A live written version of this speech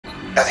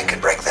Nothing can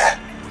break that.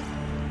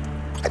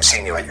 I've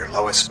seen you at your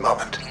lowest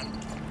moment.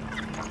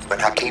 When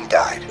Hakim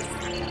died.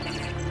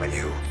 When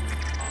you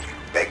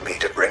begged me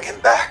to bring him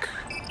back.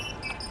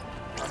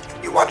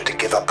 You wanted to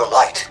give up the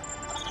light.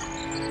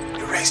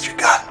 You raised your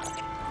gun.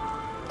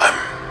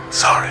 I'm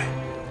sorry.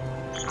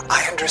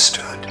 I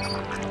understood.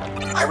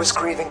 I was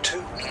grieving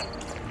too.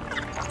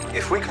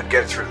 If we could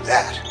get through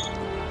that,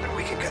 then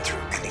we can get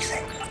through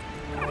anything.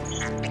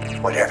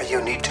 Whatever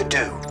you need to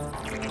do,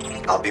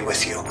 I'll be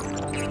with you.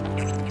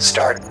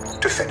 Start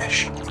to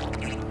finish.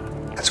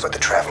 That's what the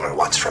Traveler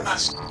wants from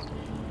us.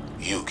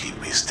 You keep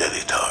me steady,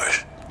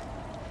 Targe,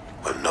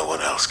 when no one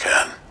else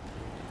can.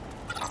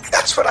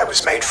 That's what I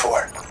was made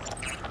for.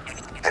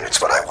 And it's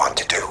what I want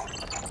to do.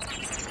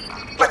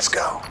 Let's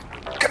go,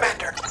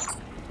 Commander.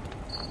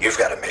 You've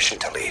got a mission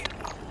to lead.